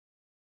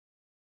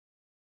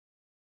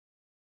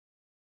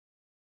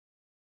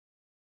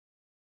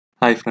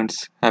Hi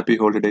friends, happy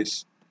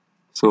holidays.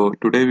 So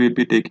today we'll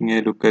be taking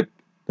a look at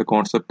the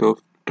concept of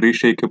tree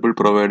shakeable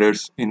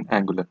providers in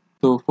Angular.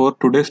 So for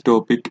today's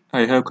topic,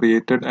 I have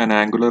created an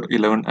Angular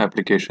 11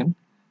 application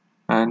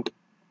and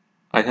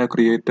I have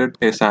created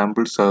a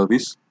sample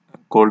service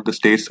called the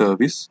state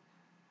service,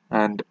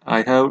 and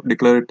I have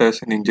declared it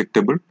as an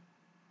injectable,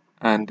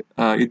 and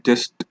it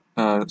just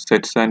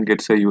sets and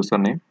gets a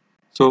username.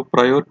 So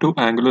prior to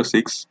Angular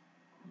 6,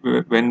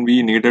 when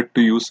we needed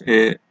to use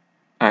a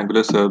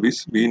Angular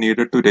service, we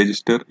needed to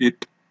register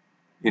it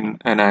in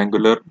an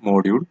Angular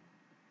module,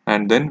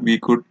 and then we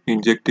could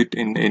inject it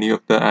in any of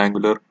the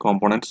Angular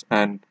components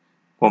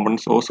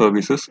or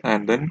services,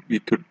 and then we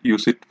could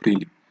use it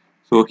freely.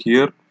 So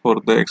here for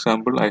the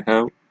example, I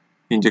have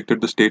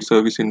injected the state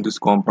service in this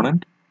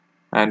component,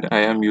 and I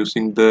am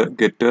using the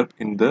getter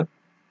in the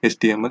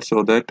HTML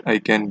so that I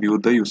can view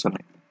the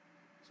username.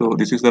 So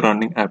this is the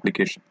running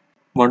application.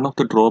 One of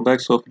the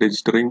drawbacks of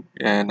registering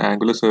an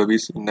Angular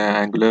service in an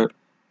Angular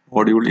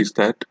module is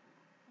that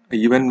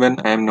even when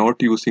I am not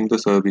using the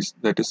service,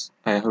 that is,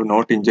 I have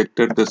not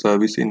injected the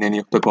service in any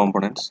of the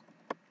components.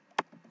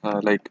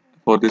 Like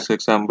for this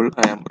example,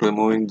 I am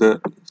removing the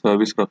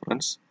service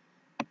reference,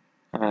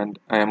 and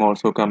I am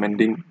also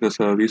commenting the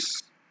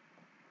service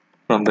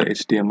from the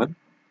HTML,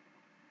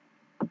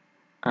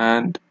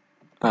 and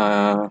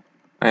I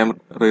am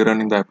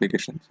rerunning the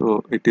application.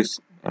 So it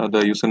is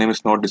the username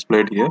is not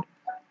displayed here,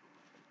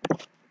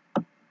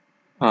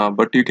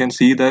 but you can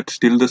see that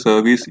still the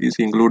service is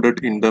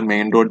included in the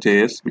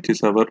main.js, which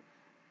is our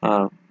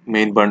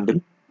main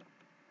bundle.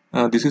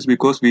 This is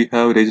because we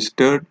have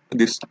registered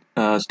this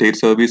state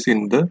service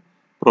in the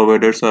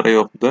providers array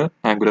of the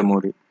Angular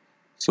module.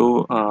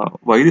 So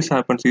why this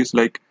happens is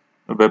like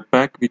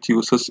Webpack, which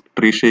uses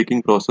tree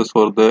shaking process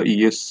for the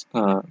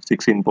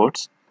ES6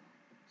 imports.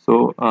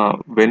 So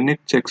when it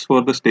checks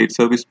for the state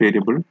service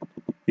variable,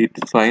 it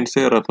finds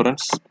a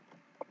reference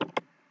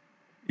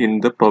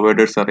in the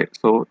providers array.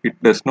 So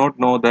it does not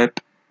know that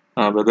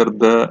whether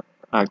the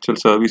actual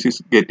service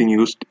is getting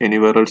used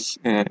anywhere else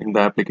in the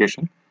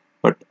application,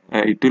 but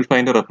it will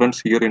find a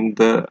reference here in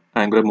the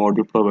Angular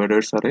module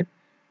providers array,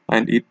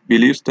 and it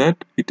believes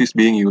that it is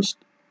being used.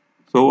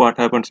 So what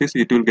happens is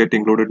it will get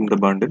included in the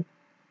bundle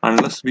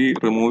unless we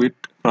remove it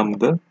from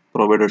the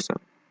providers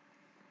array.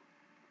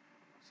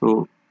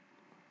 So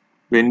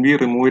when we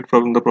remove it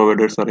from the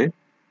providers array,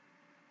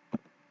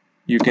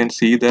 you can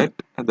see that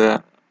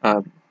the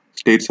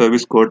state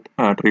service got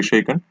tree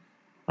shaken,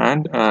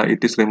 and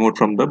it is removed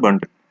from the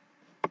bundle.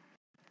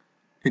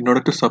 In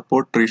order to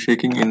support tree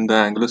shaking in the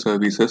Angular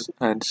services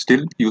and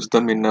still use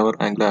them in our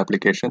Angular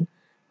application,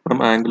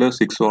 from Angular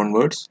 6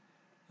 onwards,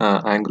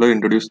 Angular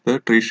introduced the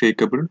tree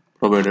shakeable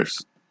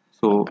providers.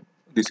 So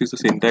this is the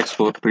syntax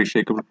for tree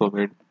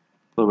shakeable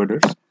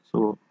providers.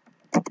 So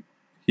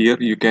here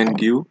you can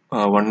give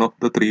one of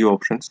the three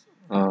options,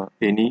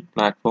 any,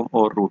 platform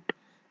or root.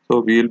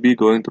 So we will be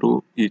going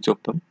through each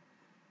of them.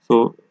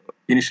 So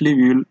initially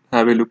we will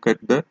have a look at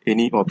the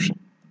any option.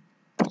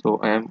 So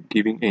I am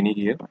giving any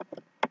here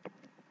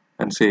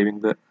and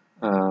saving the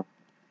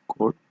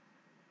code.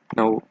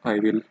 Now I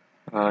will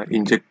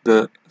inject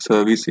the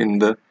service in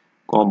the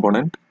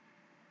component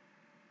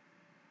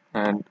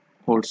and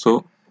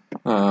also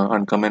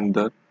uncomment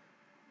the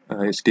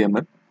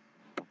HTML.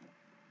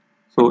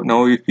 So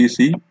now if we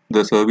see,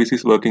 the service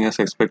is working as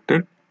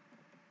expected,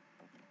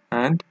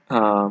 and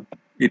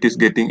it is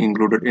getting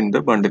included in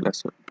the bundle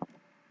as well.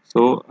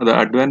 So the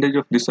advantage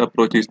of this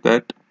approach is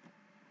that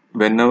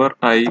whenever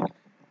I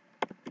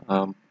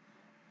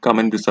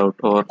comment this out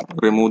or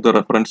remove the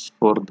reference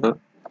for the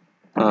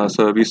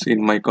service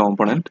in my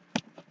component,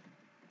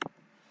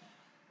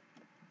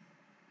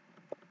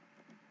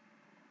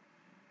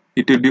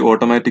 it will be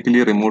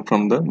automatically removed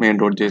from the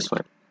main.js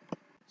file.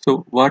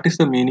 So what is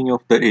the meaning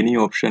of the any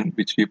option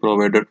which we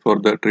provided for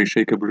the tree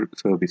shakeable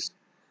service?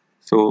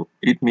 So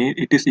it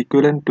is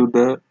equivalent to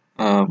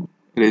the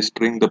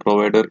registering the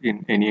provider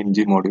in any ng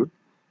module.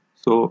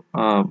 So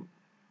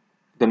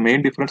the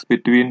main difference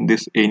between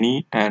this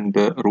any and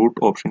the root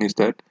option is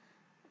that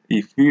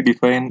if we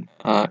define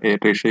a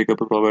tree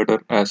shakeable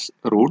provider as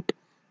root,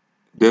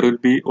 there will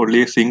be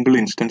only a single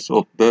instance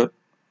of the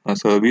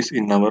service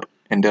in our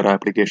entire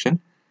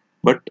application.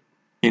 But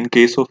in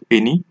case of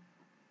any,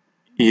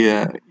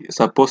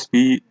 suppose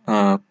we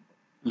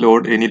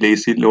load any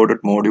lazy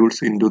loaded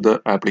modules into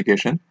the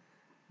application,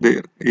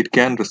 it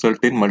can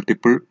result in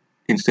multiple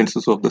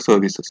instances of the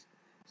services.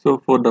 So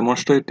for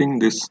demonstrating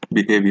this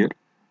behavior,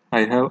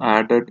 I have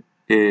added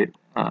a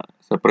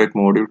separate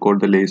module called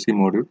the lazy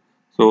module.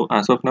 So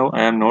as of now,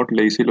 I am not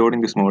lazy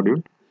loading this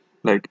module.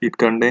 Like it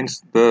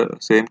contains the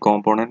same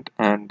component,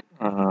 and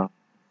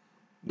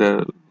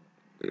the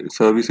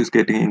service is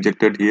getting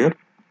injected here.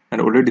 And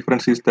only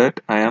difference is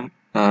that I am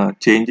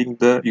changing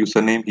the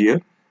username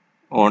here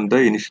on the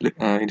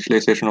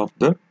initialization of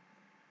the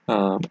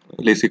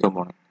lazy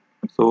component.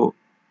 So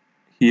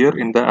here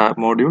in the app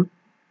module,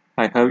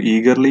 I have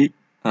eagerly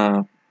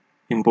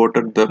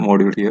imported the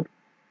module here,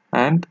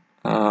 and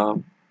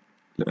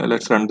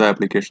let's run the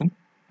application.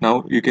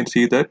 Now you can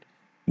see that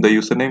the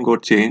username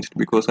got changed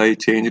because I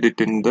changed it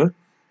in the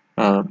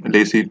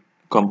lazy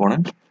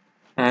component.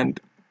 And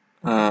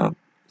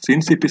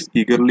since it is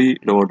eagerly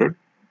loaded,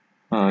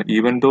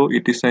 even though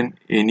it is an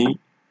any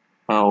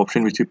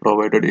option which is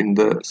provided in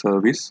the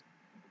service,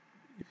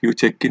 if you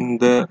check in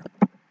the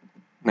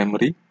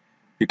memory,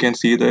 you can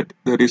see that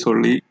there is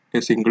only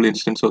a single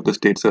instance of the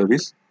state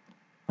service,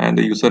 and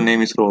the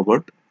username is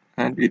Robert,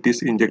 and it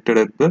is injected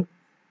at the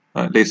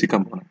lazy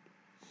component.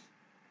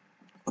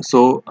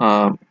 So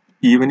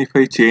even if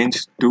I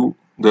change to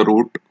the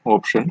root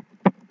option,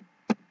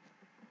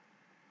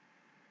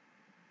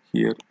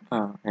 here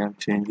I am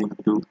changing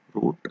to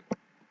root,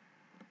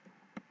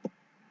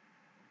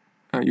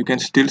 you can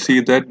still see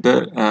that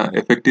the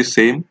effect is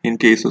same in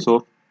cases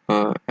of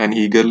an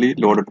eagerly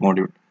loaded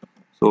module.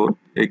 So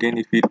again,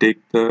 if we take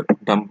the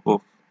dump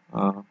of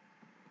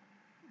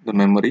the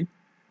memory,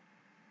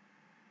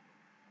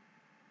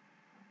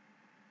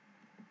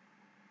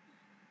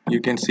 you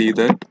can see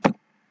that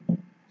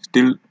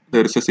still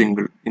there is a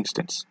single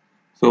instance.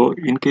 So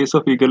in case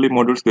of eagerly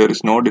modules, there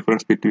is no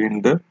difference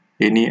between the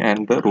any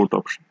and the root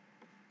option.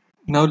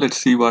 Now let's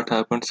see what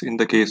happens in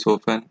the case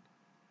of a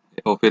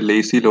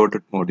lazy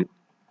loaded module.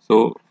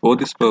 So for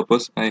this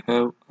purpose, I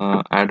have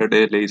added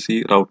a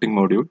lazy routing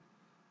module.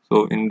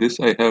 So in this,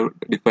 I have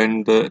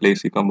defined the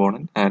lazy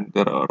component, and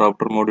the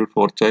router module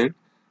for child,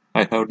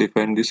 I have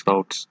defined these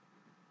routes,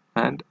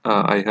 and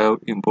I have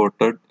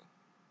imported,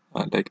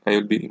 like I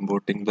will be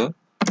importing the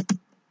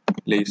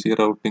lazy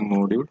routing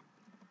module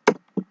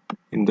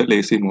in the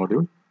lazy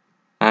module,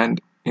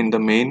 and in the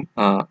main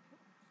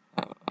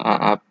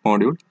app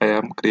module, I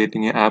am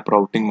creating an app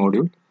routing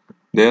module.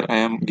 There I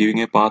am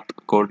giving a path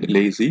called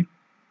lazy,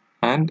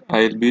 and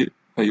I will be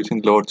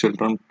using load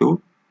children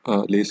to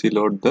lazy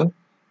load the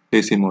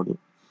lazy module.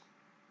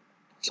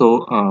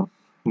 So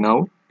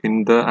now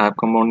in the app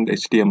component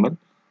HTML,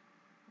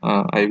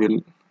 I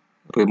will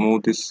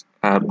remove this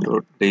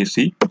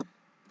app.lazy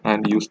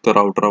and use the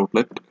router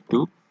outlet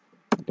to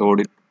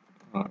load it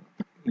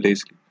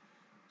lazily.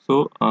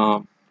 So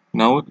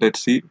now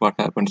let's see what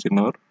happens in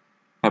our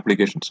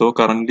application. So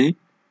currently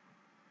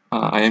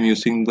I am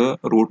using the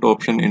root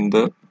option in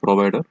the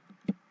provider.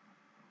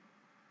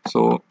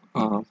 So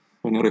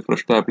when you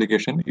refresh the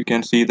application, you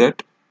can see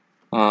that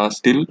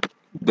still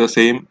the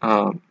same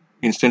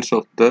instance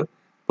of the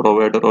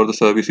provider or the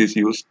service is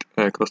used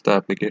across the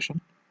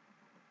application.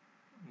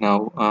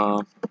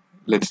 Now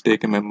let's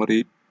take a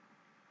memory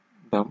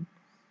dump.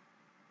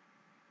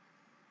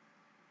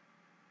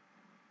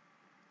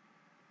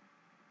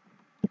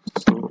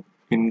 So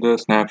in the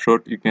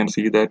snapshot, you can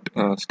see that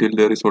still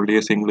there is only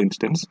a single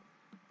instance.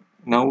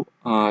 Now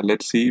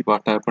let's see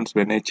what happens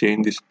when I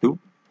change this to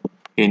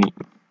any.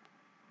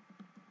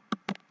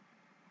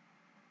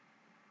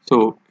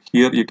 So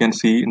here you can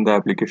see in the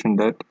application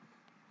that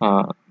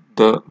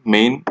the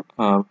main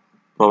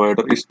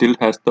provider is still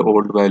has the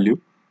old value,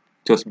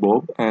 just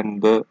Bob,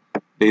 and the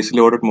lazy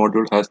loaded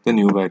module has the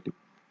new value.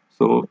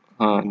 So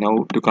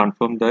now to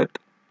confirm that,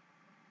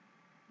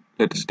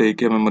 let's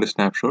take a memory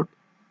snapshot.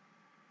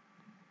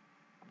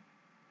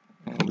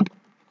 And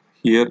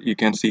here you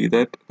can see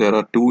that there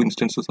are two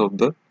instances of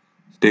the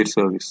state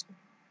service,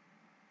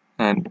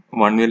 and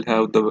one will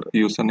have the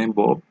username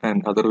Bob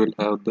and other will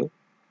have the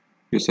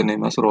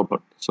username as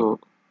Robert. So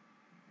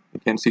you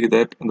can see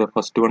that the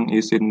first one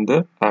is in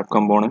the app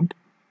component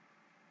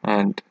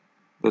and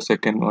the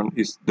second one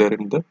is there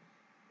in the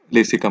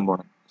lazy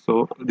component.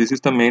 So this is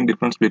the main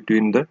difference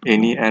between the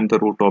any and the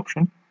root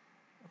option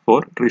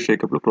for tree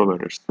shakeable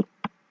providers.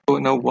 So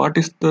now what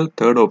is the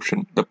third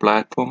option, the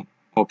platform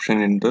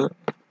option in the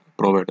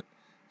provider?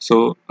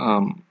 So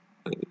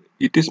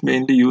it is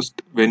mainly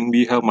used when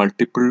we have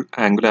multiple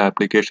Angular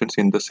applications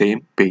in the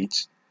same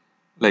page,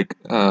 like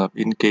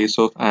in case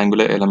of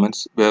Angular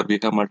elements where we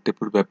have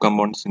multiple web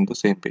components in the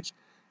same page.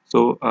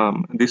 So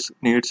this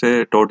needs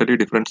a totally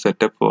different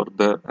setup for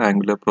the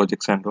Angular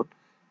projects and all.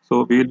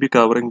 So we will be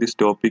covering this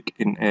topic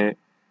in a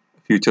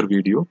future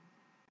video.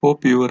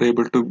 Hope you were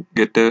able to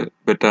get a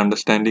better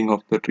understanding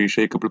of the tree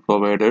shakeable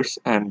providers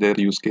and their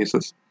use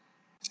cases.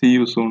 See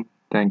you soon.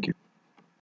 Thank you.